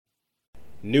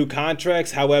New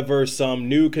contracts, however, some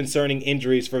new concerning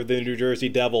injuries for the New Jersey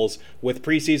Devils. With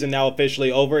preseason now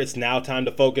officially over, it's now time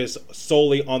to focus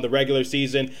solely on the regular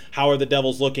season. How are the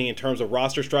Devils looking in terms of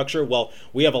roster structure? Well,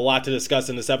 we have a lot to discuss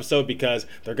in this episode because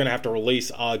they're going to have to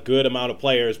release a good amount of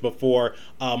players before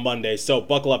Monday. So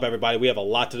buckle up, everybody. We have a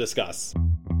lot to discuss.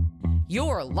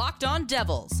 You're Locked On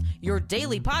Devils, your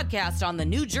daily podcast on the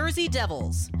New Jersey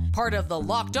Devils. Part of the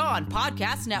Locked On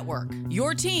Podcast Network,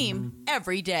 your team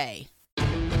every day.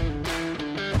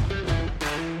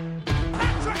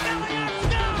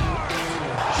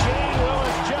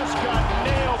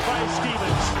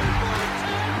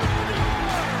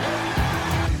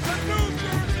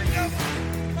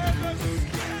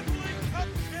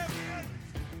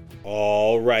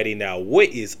 Alrighty now, what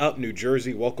is up, New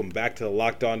Jersey? Welcome back to the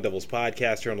Locked On Devils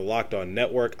podcast here on the Locked On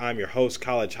Network. I'm your host,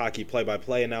 college hockey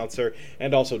play-by-play announcer,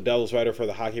 and also Devils writer for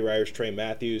the Hockey Writers, Trey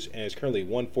Matthews, and it's currently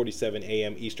 1:47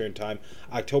 a.m. Eastern Time,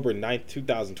 October 9th,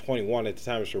 2021 at the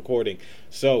time of recording.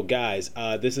 So, guys,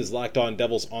 this is Locked On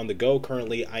Devils on the go.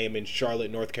 Currently, I am in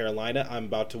Charlotte, North Carolina. I'm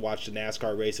about to watch the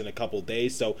NASCAR race in a couple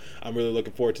days, so I'm really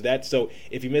looking forward to that. So,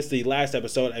 if you missed the last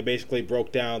episode, I basically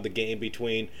broke down the game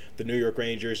between the New York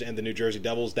Rangers and the New Jersey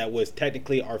Devils. That was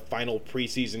technically our final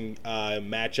preseason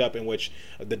matchup, in which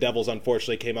the Devils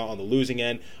unfortunately came out on the losing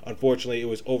end. Unfortunately, it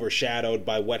was overshadowed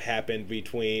by what happened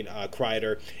between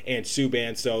Kreider and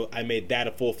Subban, so I made that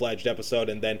a full-fledged episode.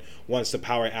 And then once the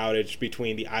power outage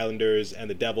between the Islanders and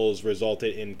the Devils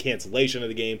resulted in cancellation of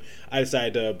the game, I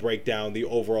decided to break down the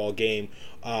overall game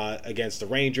against the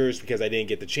Rangers because I didn't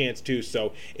get the chance to.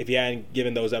 So if you hadn't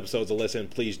given those episodes a listen,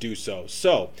 please do so.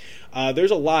 So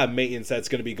there's a lot of maintenance that's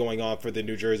going to be going on for the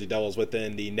New Jersey Devils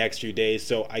within the next few days.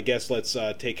 So I guess let's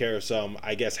take care of some,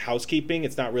 housekeeping.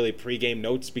 It's not really pregame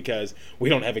notes because we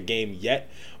don't have a game yet.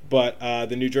 But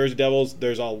the New Jersey Devils,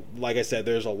 like I said,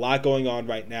 there's a lot going on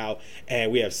right now,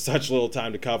 and we have such little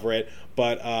time to cover it.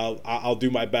 But I'll do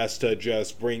my best to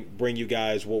just bring you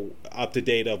guys up to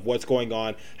date of what's going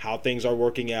on, how things are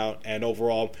working out, and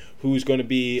overall who's going to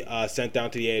be sent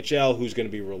down to the AHL, who's going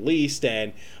to be released,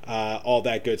 and all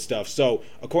that good stuff. So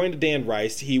according to Dan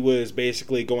Rice, he was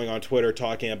basically going on Twitter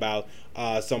talking about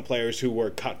some players who were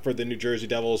cut for the New Jersey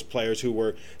Devils, players who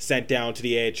were sent down to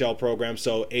the AHL program.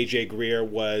 So AJ Greer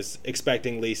was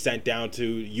expectingly sent down to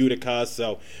Utica,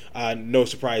 so no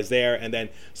surprise there. And then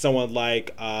someone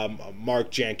like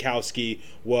Mark Jankowski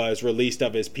was released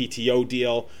of his PTO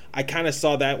deal. I kind of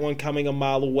saw that one coming a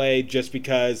mile away just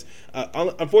because,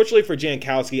 unfortunately for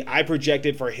Jankowski, I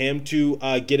projected for him to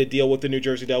get a deal with the New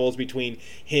Jersey Devils between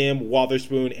him,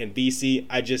 Wotherspoon, and VC.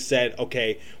 I just said,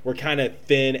 okay, we're kind of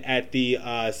thin at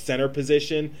the center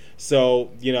position. So,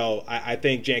 I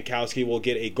think Jankowski will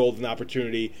get a golden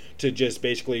opportunity to just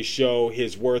basically show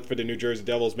his worth for the New Jersey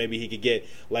Devils. Maybe he could get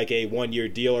like a one-year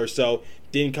deal or so.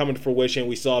 Didn't come into fruition.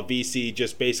 We saw VC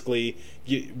just basically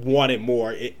wanted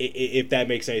more, if that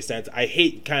makes any sense. I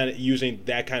hate kind of using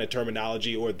that kind of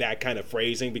terminology or that kind of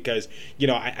phrasing because,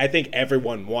 I think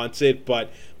everyone wants it,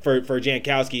 but for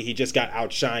Jankowski, he just got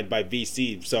outshined by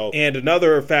VC. So, and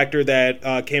another factor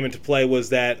that came into play was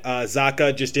that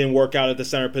Zacha just didn't work out at the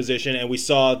center position, and we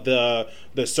saw the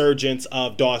surgence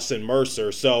of Dawson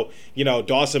Mercer. So,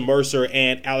 Dawson Mercer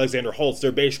and Alexander Holtz,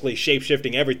 they're basically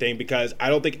shape-shifting everything because I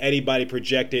don't think anybody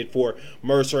projected for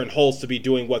Mercer and Holtz to be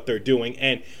doing what they're doing.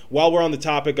 And while we're on the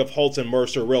topic of Holtz and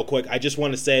Mercer real quick, I just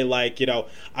want to say,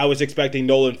 I was expecting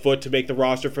Nolan Foote to make the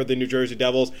roster for the New Jersey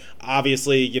Devils.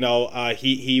 Obviously,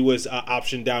 he was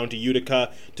optioned down to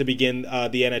Utica to begin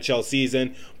the NHL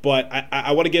season. But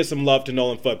I want to give some love to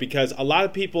Nolan Foote because a lot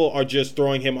of people are just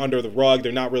throwing him under the rug.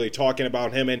 They're not really talking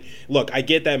about him. And look, I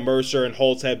get that Mercer and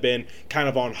Holtz have been kind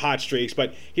of on hot streaks,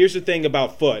 but here's the thing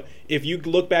about Foote. If you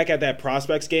look back at that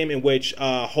prospects game in which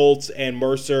Holtz and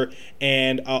Mercer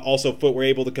and also Foote were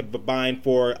able to combine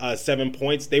for 7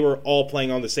 points, they were all playing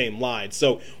on the same line.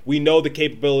 So we know the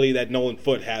capability that Nolan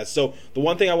Foote has. So the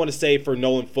one thing I want to say for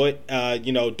Nolan Foote,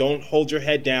 don't hold your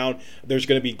head down. There's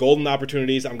going to be golden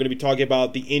opportunities. I'm going to be talking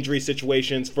about the injury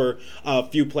situations for a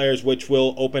few players, which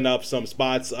will open up some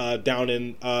spots down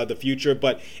in the future.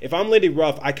 But if I'm Lindy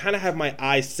Ruff, I kind of have my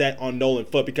eyes set on Nolan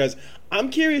Foote because I'm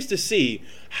curious to see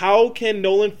how can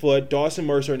Nolan Foote, Dawson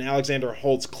Mercer, and Alexander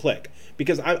Holtz click.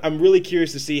 because I'm really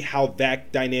curious to see how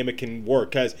that dynamic can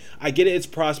work, because I get it, it's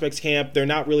prospects camp. They're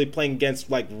not really playing against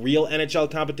like real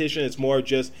NHL competition. It's more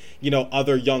just,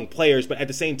 other young players. But at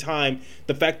the same time,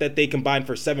 the fact that they combined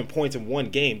for 7 points in one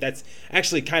game, that's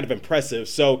actually kind of impressive.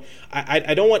 So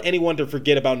I don't want anyone to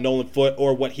forget about Nolan Foote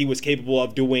or what he was capable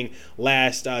of doing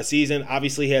last season.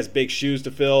 Obviously, he has big shoes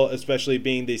to fill, especially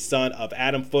being the son of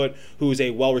Adam Foote, who's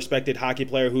a well-respected hockey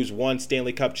player who's won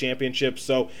Stanley Cup championships.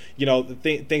 So,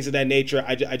 things of that nature.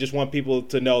 I just want people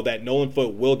to know that Nolan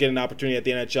Foote will get an opportunity at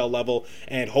the NHL level,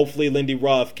 and hopefully Lindy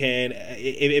Ruff can,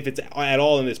 if it's at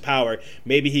all in his power,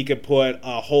 maybe he could put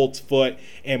Holtz, Foote,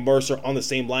 and Mercer on the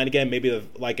same line again, maybe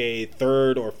like a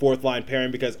third or fourth line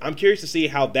pairing, because I'm curious to see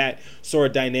how that sort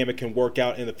of dynamic can work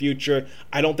out in the future.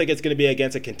 I don't think it's going to be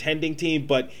against a contending team,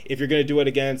 but if you're going to do it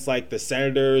against like the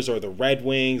Senators or the Red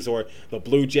Wings or the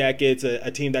Blue Jackets,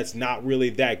 a team that's not really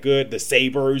that good, the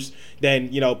Sabres,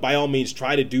 then, by all means,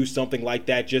 try to do something like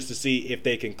that just to see if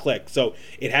they can click. So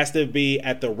it has to be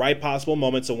at the right possible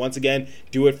moment. So once again,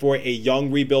 do it for a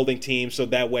young rebuilding team, so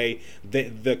that way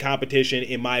the competition,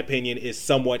 in my opinion, is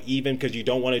somewhat even, because you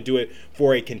don't want to do it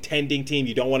for a contending team.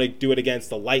 You don't want to do it against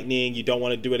the Lightning. You don't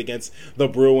want to do it against the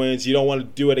Bruins. You don't want to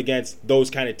do it against those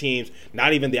kind of teams,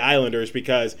 not even the Islanders,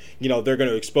 because, they're going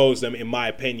to expose them, in my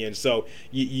opinion. So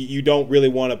you don't really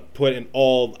want to put an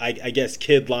all, I guess,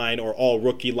 kid line or all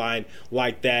rookie line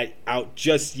like that out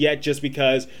just yet, just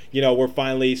because, we're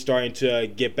finally starting to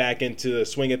get back into the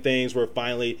swing of things. We're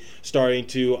finally starting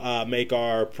to make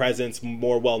our presence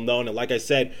more well known. And like I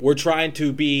said, we're trying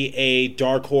to be a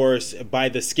dark horse by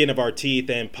the skin of our teeth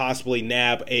and possibly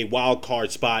nab a wild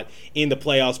card spot in the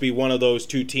playoffs, be one of those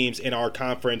two teams in our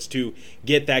conference to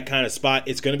get that kind of spot.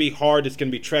 It's going to be hard. It's going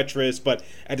to be treacherous. But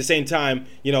at the same time,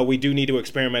 we do need to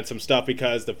experiment some stuff,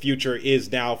 because the future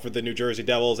is now for the New Jersey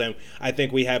Devils. And I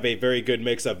think we have a very good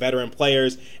mix of veteran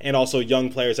players and also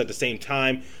young players at the same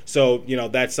time. So,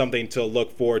 that's something to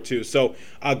look forward to. So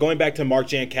going back to Mark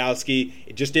Jankowski,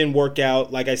 it just didn't work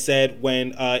out. Like I said,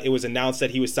 when it was announced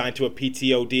that he was signed to a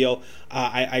PTO deal,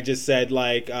 I just said,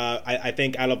 I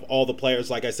think out of all the players,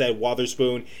 like I said,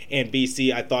 Wotherspoon and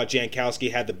BC, I thought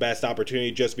Jankowski had the best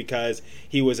opportunity just because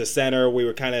he was a center. We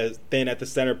were kind of thin at the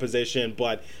center position,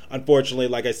 but unfortunately,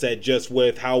 like I said, just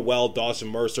with how well Dawson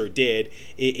Mercer did,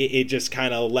 it just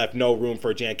kind of left no room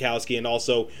for Jankowski. And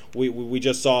also, we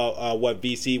just saw what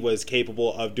BC was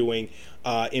capable of doing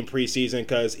in preseason,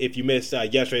 because if you missed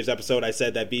yesterday's episode, I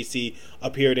said that BC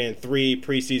appeared in 3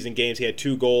 preseason games. He had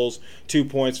 2 goals, 2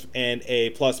 points, and a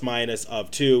plus-minus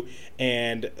of 2.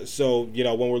 And so,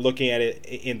 when we're looking at it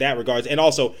in that regards, and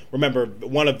also remember,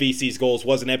 one of VC's goals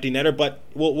was an empty netter, but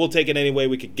we'll take it any way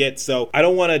we could get. So I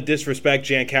don't want to disrespect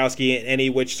Jankowski in any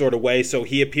which sort of way. So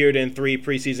he appeared in 3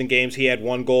 preseason games. He had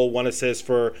 1 goal, 1 assist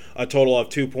for a total of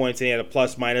 2 points, and he had a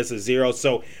plus-minus of 0.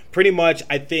 So pretty much,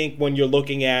 I think when you're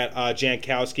looking at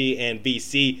Jankowski and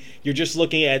VC, you're just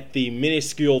looking at the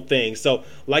minuscule things. So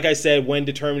like I said, when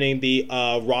determining the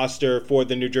roster for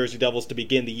the New Jersey Devils to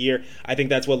begin the year, I think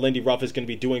that's what Lindy Ruff is going to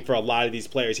be doing for a lot of these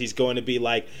players. He's going to be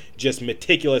just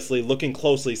meticulously looking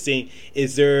closely, seeing,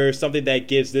 is there something that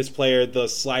gives this player the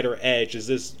slighter edge?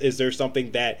 Is there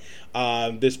something that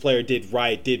this player did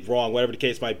right, did wrong, whatever the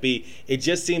case might be? It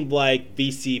just seemed like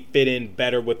VC fit in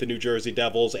better with the New Jersey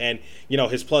Devils, and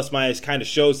his plus minus kind of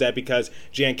shows that, because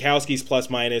Jankowski's plus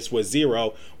minus was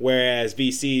 0, whereas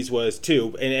VC's was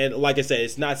 2. And like I said,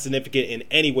 it's not significant in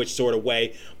any which sort of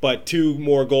way, but 2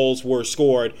 more goals were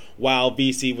scored while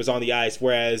VC was on the ice,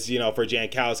 whereas for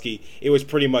Jankowski it was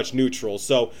pretty much neutral.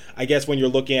 So I guess when you're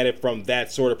looking at it from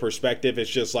that sort of perspective, it's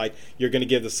just like you're going to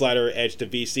give the slighter edge to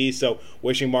VC. So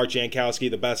wishing Mark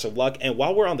Jankowski the best of luck. And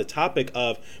while we're on the topic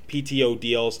of PTO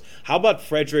deals, how about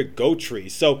Frederick Gautry?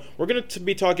 So we're going to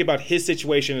be talking about his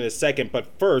situation in a second, but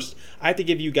first I have to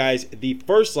give you guys the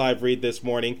first live read this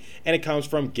morning, and it comes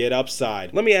from Get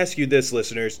Upside. Let me ask you this,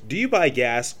 listeners. Do you buy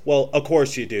gas? Well, of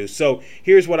course you do. So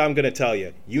here's what I'm going to tell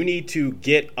you. You need to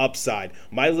Get Upside.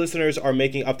 My listeners are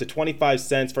making up to 25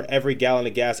 cents for every gallon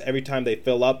of gas every time they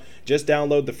fill up. Just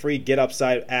download the free Get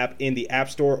Upside app in the App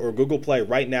Store or Google Play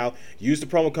right now. Use the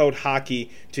promo code HOCKEY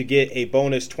to get a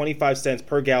bonus 25 cents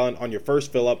per gallon on your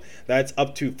first fill up. That's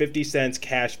up to 50 cents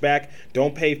cash back.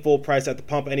 Don't pay full price at the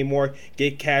pump anymore.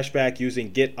 Get cash back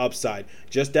using Get Upside.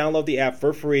 Just download the app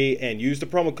for free and use the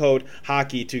promo code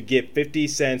HOCKEY to get 50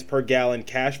 cents per gallon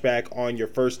cash back on your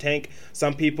first tank.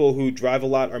 Some people people who drive a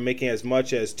lot are making as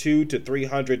much as $200 to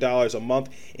 $300 a month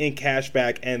in cash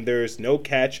back, and there's no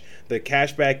catch. The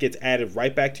cash back gets added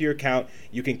right back to your account.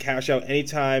 You can cash out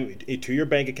anytime to your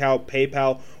bank account,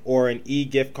 PayPal, or an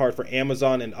e-gift card for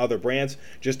Amazon and other brands.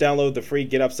 Just download the free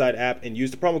Get Upside app and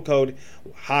use the promo code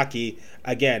HOCKEY.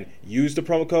 Again, use the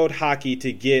promo code HOCKEY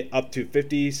to get up to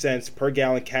 50 cents per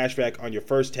gallon cash back on your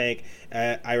first tank.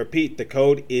 I repeat, the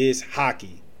code is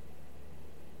HOCKEY.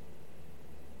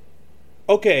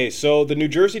 Okay, so the New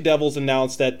Jersey Devils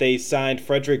announced that they signed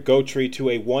Frederik Gautry to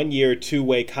a 1-year,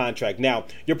 2-way contract. Now,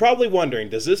 you're probably wondering,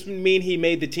 does this mean he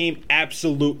made the team?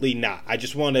 Absolutely not. I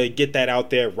just want to get that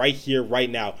out there right here, right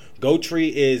now.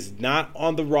 Gautry is not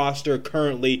on the roster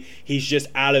currently. He's just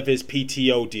out of his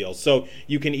PTO deal. So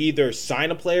you can either sign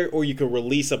a player or you can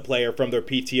release a player from their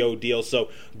PTO deal. So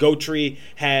Gautry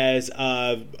has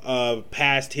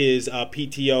passed his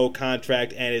PTO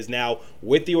contract and is now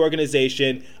with the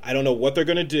organization. I don't know what they're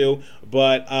going to do,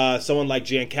 but someone like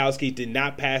Jankowski did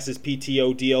not pass his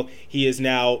PTO deal. He is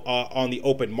now on the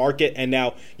open market. And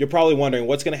now you're probably wondering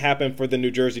what's going to happen for the New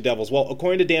Jersey Devils. Well,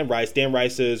 according to Dan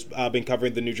Rice has been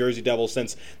covering the New Jersey Devils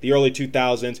since the early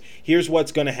 2000s. Here's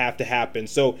what's going to happen.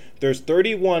 So there's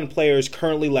 31 players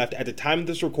currently left at the time of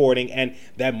this recording, and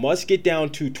that must get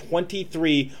down to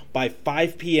 23 by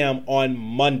 5 p.m. on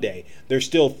Monday. There's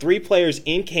still 3 players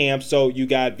in camp, so you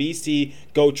got VC,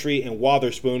 Gautry, and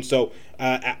Wotherspoon. So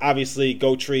obviously,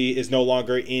 Gautry is no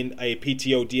longer in a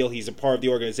PTO deal. He's a part of the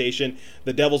organization.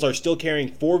 The Devils are still carrying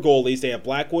 4 goalies. They have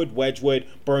Blackwood, Wedgwood,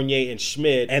 Bernier, and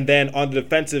Schmidt. And then on the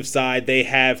defensive side, they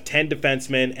have 10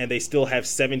 defensemen, and they still have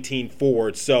 17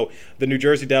 forwards. So the New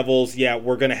Jersey Devils,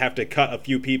 we're going to have to cut a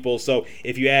few people. So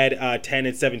if you add 10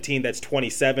 and 17, that's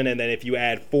 27. And then if you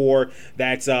add 4,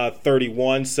 that's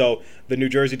 31. So the New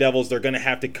Jersey Devils, they're going to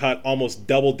have to cut almost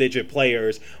double-digit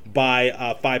players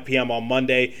by 5 p.m. on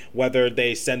Monday, whether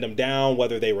they send them down,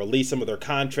 whether they release some of their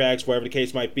contracts, whatever the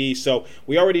case might be. So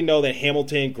we already know that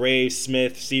Hamilton, Graves,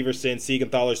 Smith, Severson,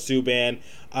 Siegenthaler, Subban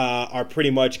are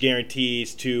pretty much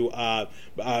guarantees to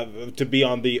be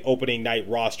on the opening night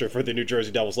roster for the New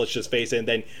Jersey Devils. Let's just face it. And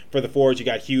then for the forwards, you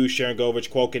got Hughes, Sharangovich,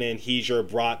 Kuokkanen, Heiser,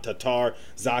 Brat, Tatar,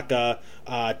 Zacha,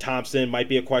 Thompson might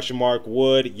be a question mark,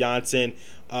 Wood, Janssen,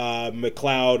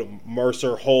 McLeod,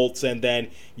 Mercer, Holtz, and then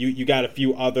you got a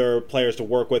few other players to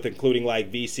work with, including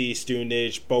like VC,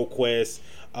 Stunage, Boquist,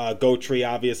 Gautry,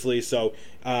 obviously. So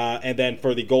and then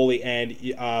for the goalie end,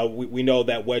 we know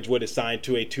that Wedgwood is signed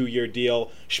to a 2-year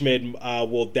deal. Schmidt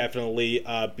will definitely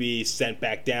be sent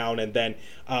back down, and then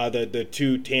the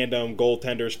 2 tandem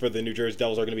goaltenders for the New Jersey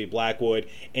Devils are going to be Blackwood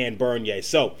and Bernier.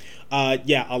 So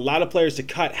a lot of players to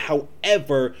cut.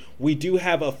 However, we do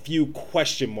have a few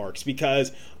question marks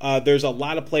because there's a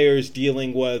lot of players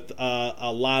dealing with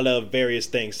a lot of various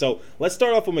things. So let's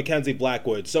start off with Mackenzie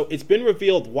Blackwood. So it's been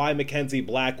revealed why Mackenzie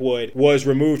Blackwood was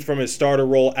removed from his starter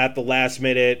role at the last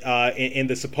minute in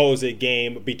the supposed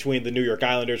game between the New York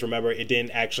Islanders. Remember, it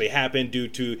didn't actually happen due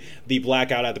to the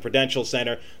blackout at the Prudential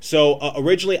Center. So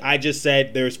originally, I just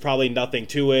said there's probably nothing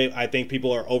to it. I think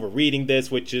people are overreading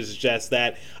this, which is just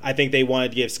that I think they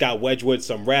wanted to give Scott Wedgwood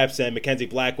some reps, and Mackenzie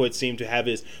Blackwood seemed to have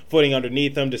his footing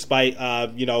underneath him, despite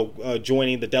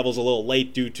joining the Devils a little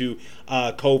late due to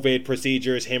COVID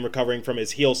procedures, him recovering from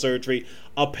his heel surgery.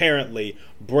 Apparently,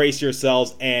 brace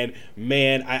yourselves, and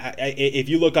man, if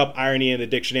you look up irony in the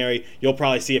dictionary, you'll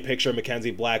probably see a picture of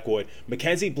Mackenzie Blackwood.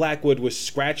 Mackenzie Blackwood was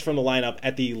scratched from the lineup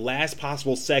at the last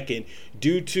possible second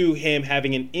due to him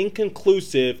having an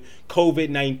inconclusive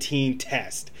COVID-19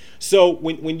 test. So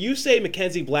when you say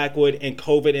Mackenzie Blackwood and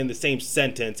COVID in the same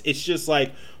sentence, it's just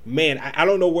like, man, I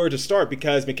don't know where to start,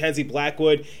 because Mackenzie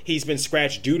Blackwood, he's been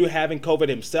scratched due to having COVID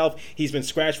himself. He's been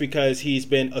scratched because he's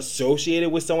been associated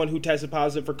with someone who tested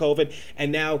positive for COVID,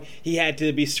 and now he had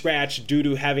to be scratched due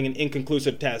to having an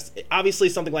inconclusive test. Obviously,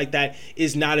 something like that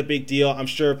is not a big deal. I'm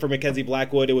sure for Mackenzie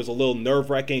Blackwood, it was a little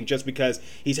nerve-wracking just because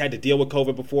he's had to deal with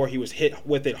COVID before. He was hit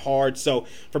with it hard. So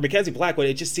for Mackenzie Blackwood,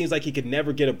 it just seems like he could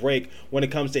never get a break when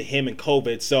it comes to him and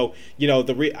COVID. So,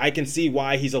 I can see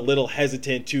why he's a little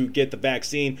hesitant to get the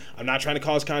vaccine. I'm not trying to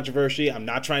cause controversy. I'm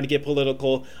not trying to get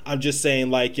political. I'm just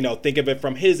saying, think of it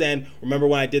from his end. Remember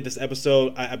when I did this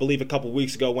episode, I believe a couple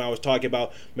weeks ago, when I was talking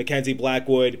about Mackenzie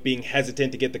Blackwood being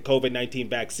hesitant to get the COVID-19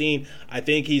 vaccine. I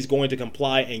think he's going to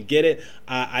comply and get it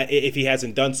if he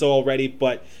hasn't done so already.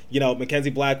 But, Mackenzie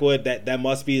Blackwood, that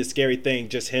must be a scary thing,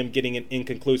 just him getting an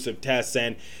inconclusive test.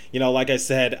 And, like I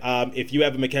said, if you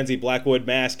have a Mackenzie Blackwood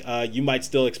mask, you might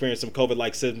still experience some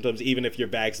COVID-like symptoms, even if you're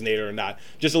vaccinated or not.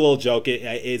 Just a little joke.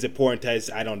 Is it important as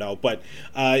I don't know, but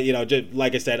just,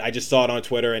 like I said, I just saw it on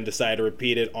Twitter and decided to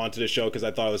repeat it onto the show because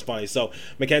I thought it was funny. So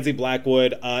Mackenzie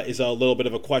Blackwood is a little bit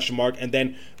of a question mark. And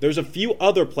then there's a few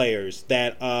other players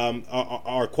that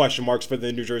are question marks for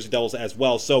the New Jersey Devils as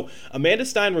well. So Amanda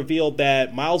Stein revealed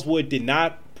that Miles Wood did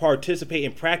not participate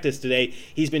in practice today.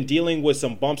 He's been dealing with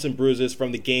some bumps and bruises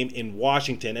from the game in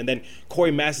Washington. And then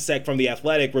Corey Masisek from The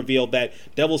Athletic revealed that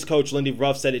Devils coach Lindy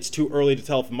Ruff said it's too early to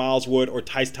tell if Miles Wood or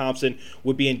Tyce Thompson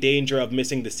would be in danger of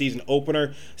missing the season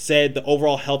opener. Said the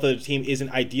overall health of the team isn't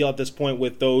ideal at this point,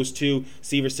 with those two,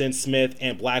 Severson, Smith,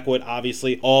 and Blackwood,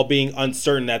 obviously all being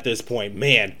uncertain at this point.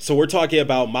 Man, so we're talking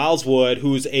about Miles Wood,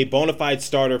 who's a bona fide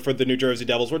starter for the New Jersey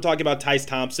Devils. We're talking about Tyce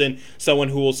Thompson, someone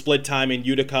who will split time in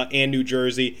Utica and New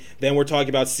Jersey. Then we're talking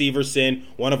about Severson,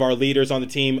 one of our leaders on the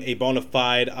team, a bona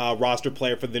fide roster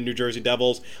player for the New Jersey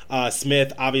Devils.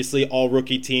 Smith, obviously all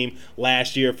rookie team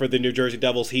last year for the New Jersey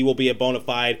Devils. He will be a bona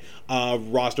fide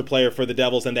roster player for the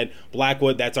Devils. And then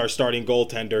Blackwood, that's our starting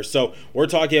goaltender. So we're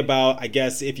talking about, I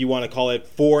guess, if you want to call it,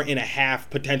 4.5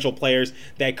 potential players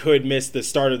that could miss the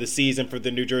start of the season for the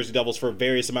New Jersey Devils for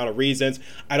various amount of reasons.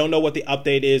 I don't know what the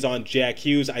update is on Jack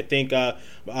Hughes. I think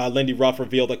Lindy Ruff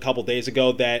revealed a couple days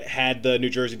ago that had the New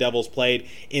Jersey Devils played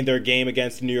in their game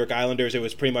against the New York Islanders, it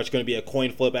was pretty much going to be a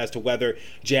coin flip as to whether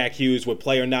Jack Hughes would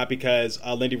play or not, because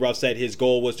Lindy Ruff said his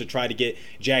goal was to try to get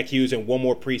Jack Hughes in one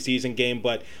more preseason game,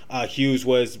 but Hughes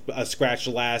was scratched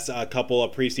the last couple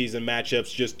of preseason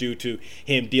matchups just due to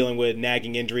him dealing with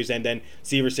nagging injuries. And then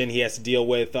Severson, he has to deal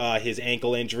with his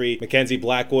ankle injury. Mackenzie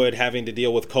Blackwood having to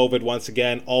deal with COVID once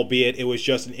again, albeit it was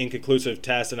just an inconclusive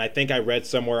test. And I think I read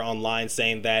somewhere online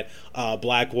saying that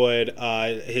Blackwood,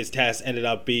 his test ended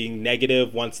up being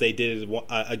negative once they did it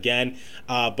again,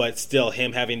 but still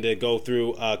him having to go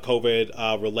through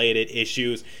COVID related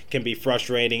issues can be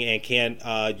frustrating and can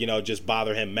just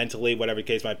bother him mentally, whatever the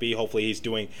case might be. Hopefully he's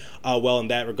doing well in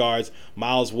that regards.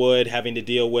 Miles Wood having to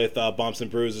deal with bumps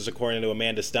and bruises according to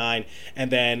Amanda Stein.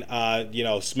 And then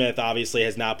Smith obviously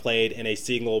has not played in a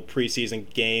single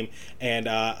preseason game, and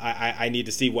I need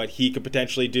to see what he could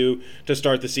potentially do to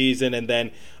start the season. And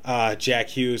then Jack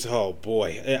Hughes, oh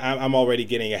boy, I'm already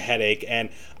getting a headache, and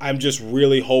I'm just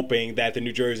really hoping that the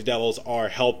New Jersey Devils are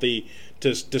healthy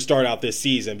to start out this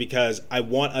season, because I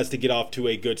want us to get off to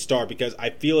a good start, because I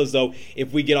feel as though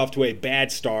if we get off to a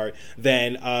bad start,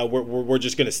 then we're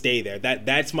just going to stay there.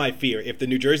 That's my fear. If the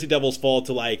New Jersey Devils fall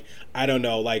to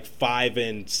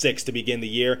 5-6 to begin the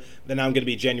year, then I'm going to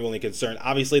be genuinely concerned.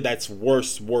 Obviously, that's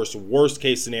worst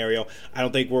case scenario. I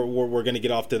don't think we're going to get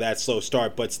off to that slow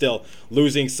start, but still,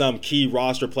 losing some key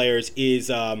roster players is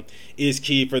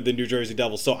key for the New Jersey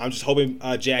Devils. So I'm just hoping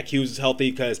Jack Hughes is healthy,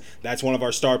 because that's one of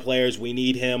our star players. We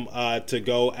need him to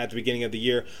go at the beginning of the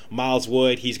year. Miles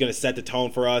Wood, he's going to set the tone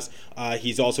for us.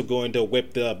 He's also going to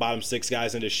whip the bottom six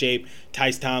guys into shape.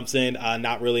 Tyce Thompson,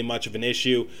 not really much of an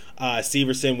issue.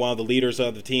 Severson, one of the leaders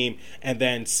of the team. And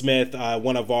then Smith,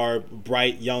 one of our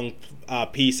bright young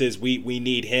pieces. We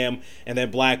need him. And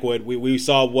then Blackwood, we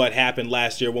saw what happened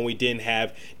last year when we didn't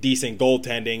have decent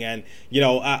goaltending. And,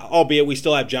 albeit we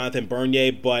still have Jonathan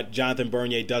Bernier, but Jonathan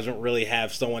Bernier doesn't really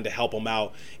have someone to help him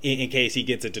out in case he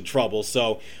gets into trouble.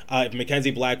 So if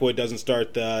Mackenzie Blackwood doesn't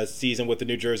start the season with the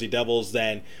New Jersey Devils,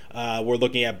 then we're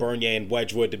looking at Bernier and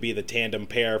Wedgwood to be the tandem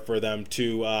pair for them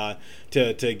to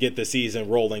get the season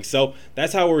rolling. So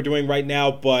that's how we're doing right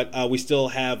now, but we still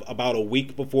have about a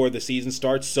week before the season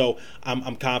starts. So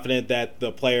I'm confident that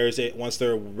the players, once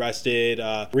they're rested,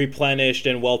 replenished,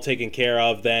 and well taken care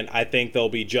of, then I think they'll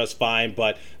be just fine.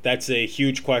 But that's a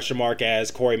huge question mark, as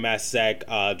Corey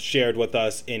Masisek shared with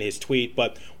us in his tweet.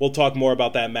 But we'll talk more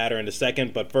about that matter in a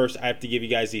second. But first, I have to give you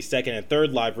guys the second and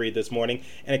third live read this morning,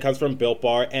 and it comes from Built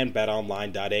Bar and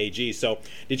BetOnline.ag. So,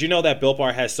 did you know that Built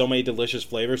Bar has so many delicious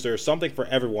flavors? There's something for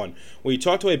everyone. When you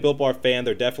talk to a Built Bar fan,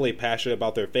 they're definitely passionate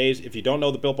about their faves. If you don't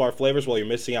know the Built Bar flavors, well, you're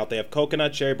missing out. They have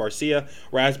coconut, cherry barcia,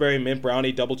 raspberry, mint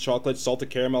brownie, double chocolate, salted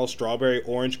caramel, strawberry,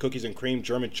 orange, cookies and cream,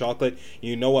 German chocolate.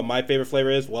 You know what my favorite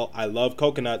flavor is? Well, I love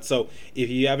coconut. So if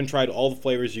you haven't tried all the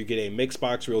flavors, you get a mix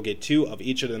box where you'll get 2 of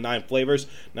each of the 9 flavors.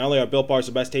 Not only are Built Bars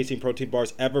the best tasting protein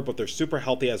bars ever, but they're super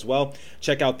healthy as well.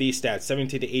 Check out these stats: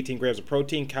 17 to 18 grams of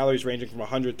protein, calories ranging from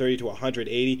 130 to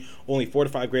 180, only 4 to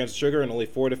 5 grams of sugar, and only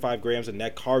 4 to 5 grams of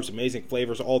net carbs. Amazing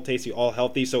flavors, all tasty, all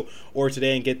healthy. So order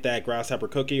today and get that grasshopper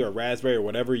cookie or raspberry or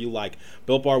whatever you like.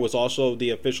 Built Bar was also the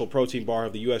official protein bar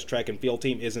of the U.S. track and field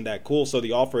team. Isn't that cool? So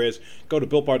the offer is, go to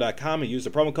BuiltBar.com and use the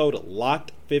promo code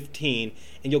LOCKED15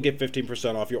 and you'll get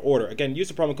 15% off your order. Again, use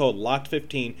the promo code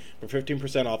LOCKED15 for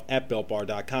 15% off at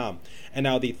BuiltBar.com. And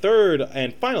now the third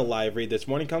and final live read this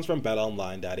morning comes from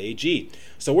BetOnline.ag.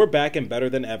 So we're back and better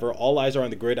than ever. All eyes are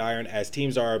on the gridiron as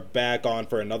teams are back on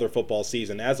for another football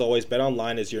season. As always,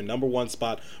 BetOnline is your number one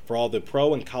spot for all the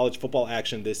pro and college football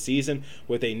action this season.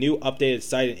 With a new updated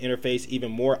site and interface,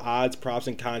 even more odds, props,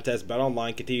 and contests,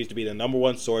 BetOnline continues to be the number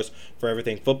one source for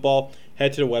everything football.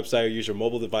 Head to the website or use your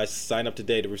mobile device to sign up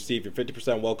today to receive your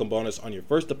 50% welcome bonus on your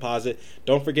first deposit.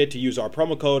 Don't forget to use our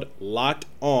promo code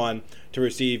LOCKEDON to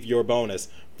receive your bonus.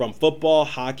 From football,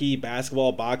 hockey,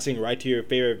 basketball, boxing, right to your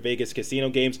favorite Vegas casino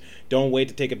games, don't wait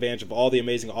to take advantage of all the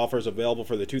amazing offers available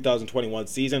for the 2021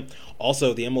 season.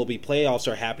 Also, the MLB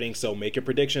playoffs are happening, so make your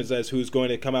predictions as who's going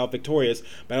to come out victorious.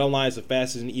 BetOnline is the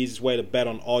fastest and easiest way to bet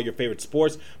on all your favorite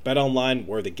sports. BetOnline,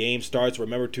 where the game starts.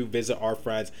 Remember to visit our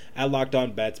friends at Locked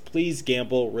On Bets. Please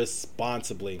gamble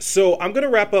responsibly. So I'm going to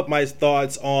wrap up my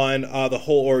thoughts on the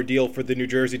whole ordeal for the New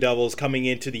Jersey Devils coming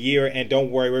into the year, and don't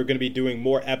worry, we're going to be doing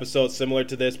more episodes similar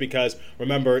to this because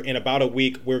remember, in about a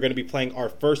week we're going to be playing our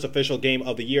first official game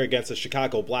of the year against the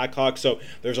Chicago Blackhawks, so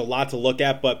there's a lot to look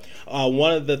at. But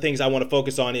one of the things I want to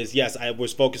focus on is, yes, I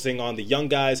was focusing on the young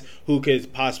guys who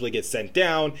could possibly get sent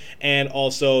down, and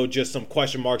also just some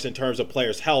question marks in terms of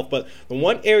players' health. But the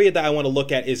one area that I want to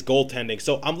look at is goaltending.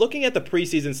 So I'm looking at the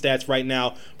preseason stats right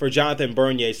now for Jonathan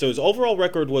Bernier. So his overall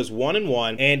record was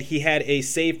 1-1, and he had a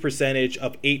save percentage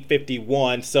of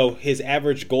 .851. So his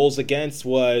average goals against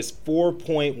was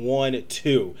 4.12.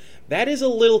 That is a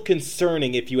little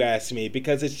concerning if you ask me,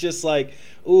 because it's just like,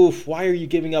 oof, why are you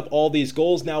giving up all these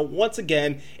goals? Now, once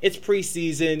again, it's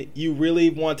preseason. You really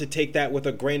want to take that with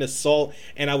a grain of salt.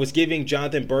 And I was giving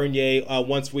Jonathan Bernier,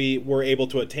 once we were able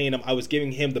to attain him, I was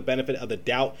giving him the benefit of the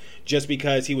doubt just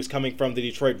because he was coming from the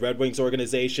Detroit Red Wings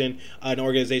organization, an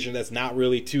organization that's not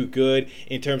really too good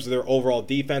in terms of their overall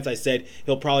defense. I said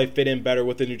he'll probably fit in better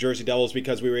with the New Jersey Devils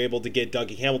because we were able to get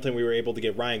Dougie Hamilton. We were able to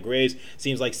get Ryan Graves.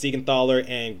 Seems like Siegenthaler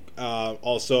and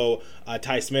also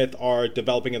Ty Smith are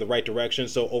developing in the right direction.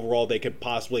 So overall, they could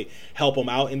possibly help him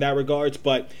out in that regards.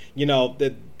 But, you know,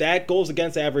 that goals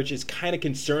against average is kind of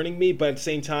concerning me. But at the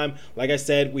same time, like I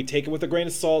said, we take it with a grain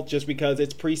of salt just because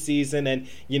it's preseason. And,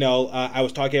 you know, I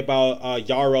was talking about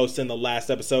Jaros in the last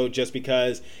episode just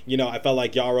because, you know, I felt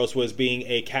like Jaros was being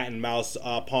a cat and mouse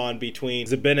pawn between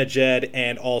Zibanejad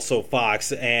and also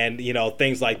Fox. And, you know,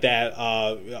 things like that,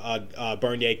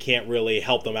 Bernier can't really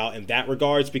help them out in that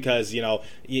regards because, you know,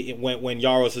 when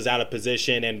Jaros is out of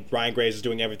position and Ryan Graves is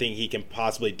doing everything he can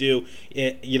possibly do,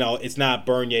 you know, it's not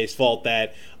Bernier's fault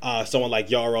that someone like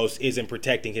Jaros isn't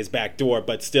protecting his back door.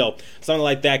 But still, something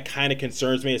like that kind of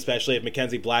concerns me, especially if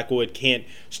Mackenzie Blackwood can't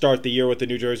start the year with the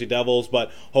New Jersey Devils.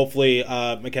 But hopefully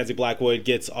Mackenzie Blackwood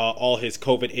gets all his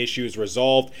COVID issues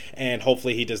resolved, and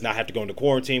hopefully he does not have to go into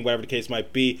quarantine, whatever the case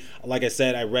might be. Like I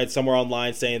said, I read somewhere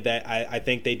online saying that I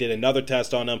think they did another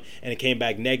test on him and it came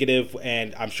back negative,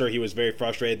 and I'm sure he was very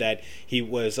frustrated that he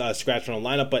was scratched from the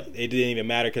lineup, but it didn't even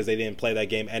matter because they didn't play that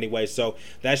game anyway. So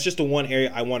that's just the one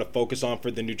area I want to focus on for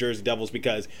the New Jersey Devils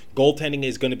because goaltending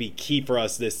is going to be key for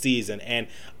us this season, and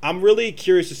I'm really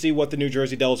curious to see what the New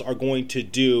Jersey Devils are going to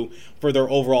do for their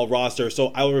overall roster.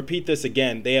 So I will repeat this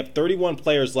again. They have 31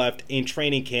 players left in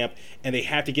training camp, and they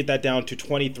have to get that down to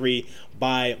 23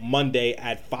 by Monday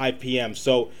at 5 p.m.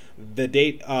 So the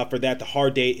date for that, the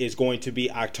hard date, is going to be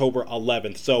October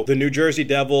 11th. So the New Jersey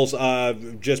Devils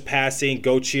just passing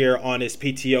Gauthier on his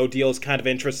PTO deal is kind of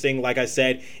interesting. Like I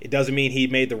said, it doesn't mean he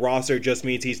made the roster. It just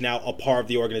means he's now a part of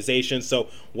the organization. So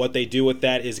what they do with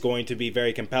that is going to be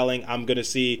very compelling. I'm going to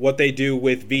see what they do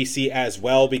with VC as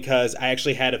well, because I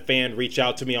actually had a fan reach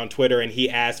out to me on Twitter and he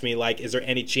asked me, like, is there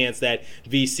any chance that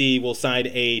VC will sign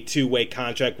a two-way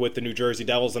contract with the New Jersey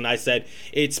Devils? And I said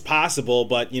it's possible,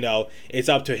 but, you know, it's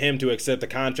up to him to accept the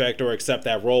contract or accept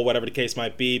that role, whatever the case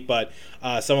might be. But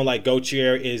someone like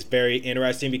Gauthier is very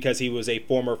interesting because he was a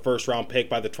former first-round pick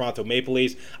by the Toronto Maple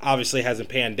Leafs. Obviously hasn't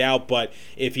panned out, but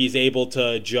if he's able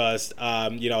to just,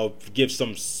 you know, give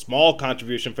some small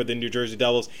contribution for the New Jersey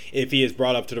Devils, if he is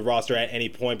brought up to the roster at any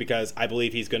point, because I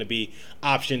believe he's going to be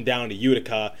optioned down to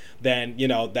Utica, then, you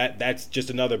know, that's just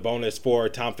another bonus for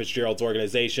Tom Fitzgerald's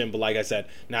organization. But like I said,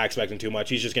 not expecting too much.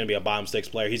 He's just going to be a bottom six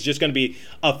player. He's just going to be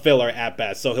a filler at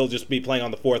best. So he'll just be playing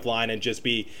on the fourth line and just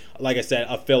be, like I said,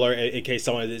 a filler in case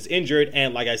someone is injured.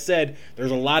 And like I said,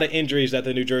 there's a lot of injuries that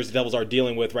the New Jersey Devils are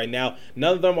dealing with right now.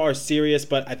 None of them are serious,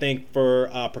 but I think for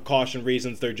precaution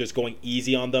reasons, they're just going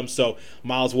easy on them. So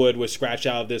Miles Wood was scratched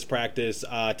out of this practice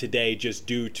today just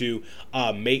due to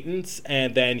maintenance.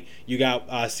 And then you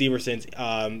got Severson's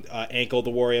ankle to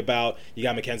worry about. You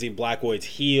got Mackenzie Blackwood's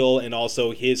heel and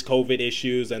also his COVID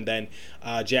issues. And then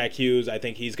Jack Hughes, I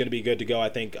think he's going to be good to go. I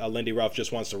think Lindy Ruff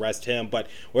just wants to rest him. But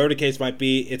whatever the case might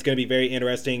be, it's going to be very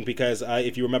interesting because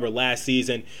if you remember last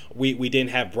season, we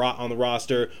didn't have Bratt on the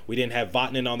roster. We didn't have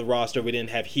Vatanen on the roster. We didn't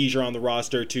have Heiser on the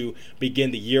roster to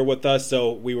begin the year with us.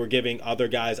 So we were giving other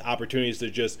guys opportunities to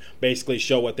just basically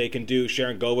show what they can do.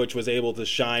 Sharon Govich was able to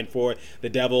shine for the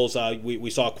Devils. We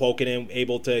saw Kuokkanen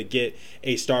able to to get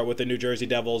a start with the New Jersey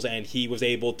Devils, and he was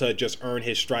able to just earn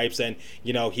his stripes. And,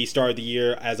 he started the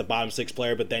year as a bottom six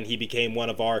player, but then he became one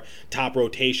of our top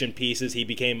rotation pieces. He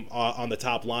became on the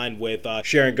top line with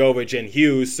Sharangovich and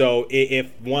Hughes. So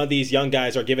if one of these young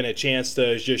guys are given a chance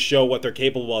to just show what they're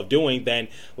capable of doing, then,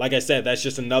 like I said, that's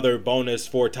just another bonus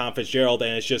for Tom Fitzgerald,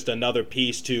 and it's just another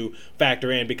piece to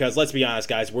factor in. Because let's be honest,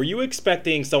 guys, were you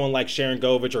expecting someone like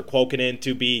Sharangovich or Kuokkanen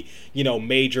to be,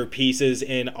 major pieces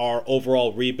in our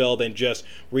overall rebuild and just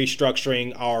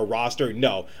restructuring our roster?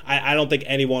 No, I don't think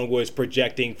anyone was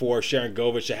projecting for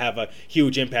Sharangovich to have a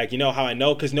huge impact. You know how I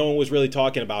know? Because no one was really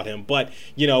talking about him. But,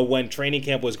 when training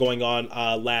camp was going on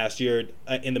last year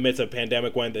in the midst of a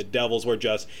pandemic, when the Devils were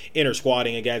just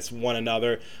inter-squatting against one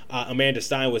another, Amanda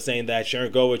Stein was saying that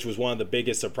Sharangovich was one of the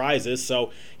biggest surprises.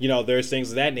 So, there's things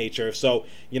of that nature. So,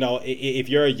 if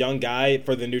you're a young guy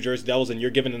for the New Jersey Devils and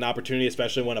you're given an opportunity,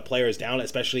 especially when a player is down,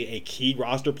 especially a key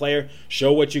roster player,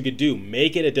 show what you could do.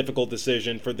 Make it a difficult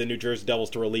decision for the New Jersey Devils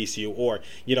to release you or,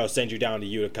 send you down to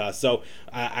Utica. So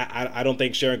I don't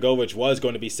think Sharangovich was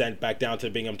going to be sent back down to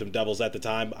Binghamton Devils at the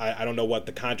time. I don't know what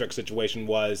the contract situation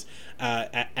was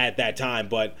at that time,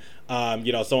 but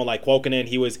someone like Kuokkanen,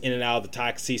 he was in and out of the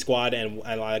taxi squad, and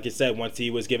like I said, once he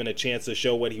was given a chance to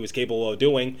show what he was capable of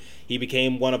doing, he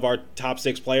became one of our top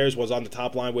six players, was on the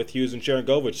top line with Hughes and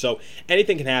Sharangovich. So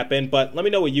anything can happen, but let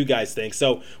me know what you guys think.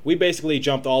 So we basically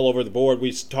jumped all over the board.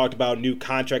 We talked about new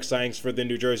contract signings for the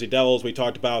New Jersey Devils. We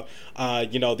talked about,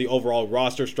 the overall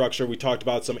roster structure. We talked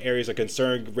about some areas of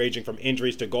concern ranging from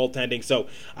injuries to goaltending. So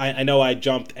I know I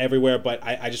jumped everywhere, but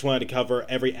I just wanted to cover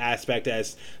every aspect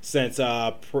since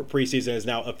preseason is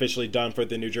now officially done for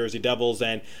the New Jersey Devils.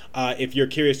 And if you're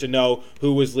curious to know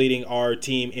who was leading our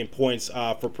team in points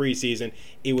for preseason,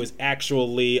 it was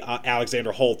actually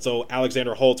Alexander Holtz. So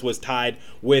Alexander Holtz was tied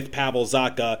with Pavel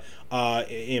Zacha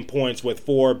in points with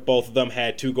 4. Both of them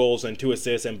had 2 goals and 2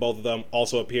 assists, and both of them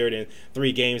also appeared in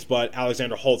 3 games. But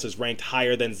Alexander Holtz is ranked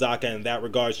higher than Zacha in that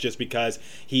regards, just because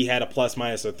he had a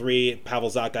plus-minus of 3. Pavel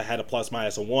Zacha had a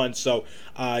plus-minus of 1. So,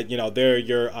 they're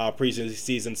your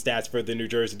preseason stats for the New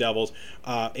Jersey Devils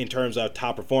in terms of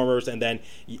top performers. And then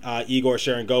Igor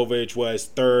Sharangovich was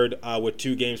 3rd with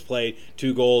 2 games played,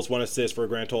 2 goals, 1 assist for a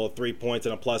grand total of 3 points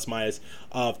and a plus-minus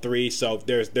of 3. So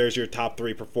there's your top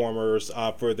 3 performers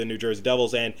for the New Jersey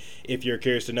Devils. And if you're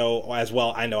curious to know as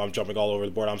well, I know I'm jumping all over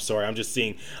the board. I'm sorry. I'm just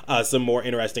seeing some more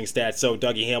interesting stats. So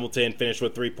Dougie Hamilton finished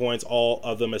with 3 points, all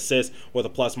of them assists, with a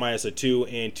plus-minus of 2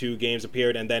 in 2 games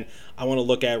appeared. And then I want to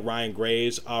look at Ryan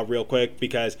Graves real quick,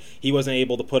 because he wasn't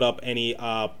able to put up any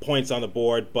points on the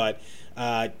board, but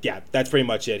that's pretty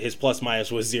much it. His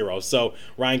plus-minus was 0. So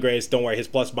Ryan Graves, don't worry, his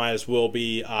plus-minus will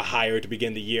be higher to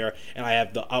begin the year, and I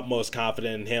have the utmost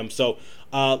confidence in him. So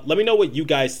let me know what you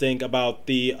guys think about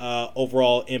the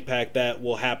overall impact that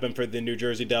will happen for the New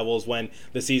Jersey Devils when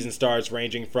the season starts,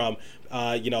 ranging from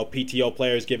PTO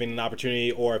players giving an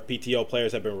opportunity, or if PTO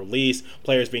players have been released,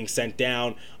 players being sent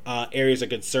down, areas of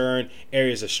concern,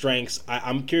 areas of strengths.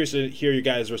 I'm curious to hear you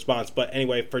guys' response. But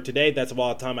anyway, for today, that's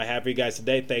all the time I have for you guys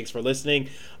today. Thanks for listening.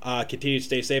 Continue to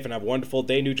stay safe and have a wonderful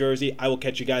day, New Jersey. I will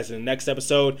catch you guys in the next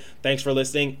episode. Thanks for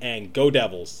listening, and go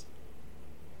Devils.